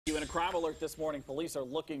In a crime alert this morning, police are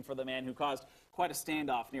looking for the man who caused quite a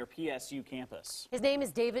standoff near PSU campus. His name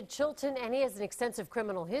is David Chilton, and he has an extensive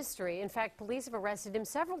criminal history. In fact, police have arrested him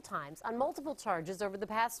several times on multiple charges over the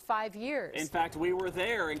past 5 years. In fact, we were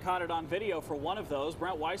there and caught it on video for one of those.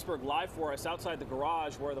 Brent Weisberg live for us outside the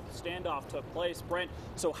garage where the standoff took place. Brent,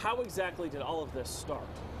 so how exactly did all of this start?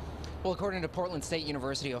 Well, according to Portland State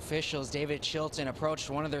University officials, David Chilton approached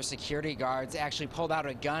one of their security guards, actually pulled out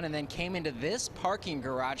a gun, and then came into this parking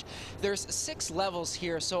garage. There's 6 levels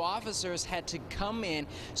here, so officers had to come in,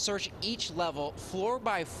 search each level floor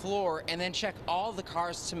by floor, and then check all the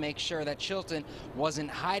cars to make sure that Chilton wasn't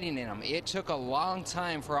hiding in them. It took a long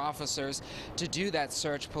time for officers to do that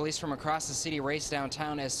search. Police from across the city raced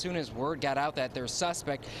downtown as soon as word got out that their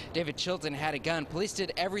suspect, David Chilton, had a gun. Police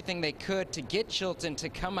did everything they could to get Chilton to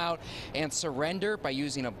come out and surrender by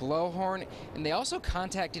using a blowhorn, and they also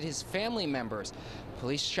contacted his family members.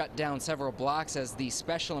 Police shut down several blocks as the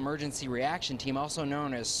Special Emergency Reaction Team, also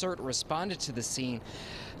known as CERT, responded to the scene.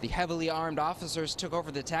 The heavily armed officers took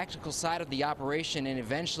over the tactical side of the operation and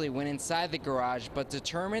eventually went inside the garage, but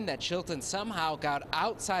determined that Chilton somehow got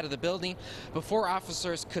outside of the building before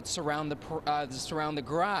officers could surround the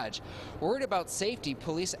garage. Worried about safety,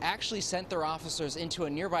 police actually sent their officers into a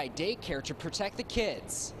nearby daycare to protect the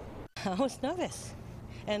kids. I was nervous,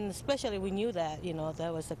 and especially we knew that,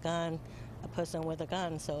 there was a person with a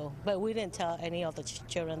gun, but we didn't tell any of the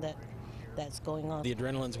children that's going on. The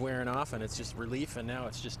adrenaline's wearing off, and it's just relief, and now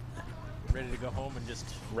it's just ready to go home and just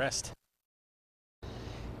rest.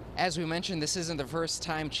 As we mentioned, this isn't the first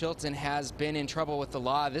time Chilton has been in trouble with the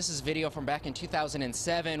law. This is video from back in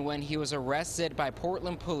 2007 when he was arrested by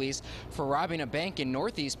Portland police for robbing a bank in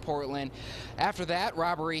Northeast Portland. After that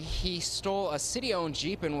robbery, he stole a city-owned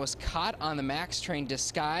Jeep and was caught on the MAX train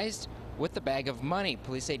disguised with the bag of money.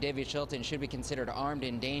 Police say David Chilton should be considered armed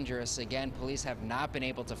and dangerous. Again, police have not been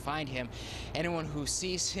able to find him. Anyone who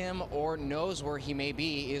sees him or knows where he may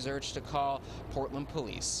be is urged to call Portland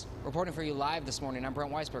police. Reporting for you live this morning, I'm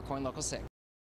Brent Weisberg, KOIN Local 6.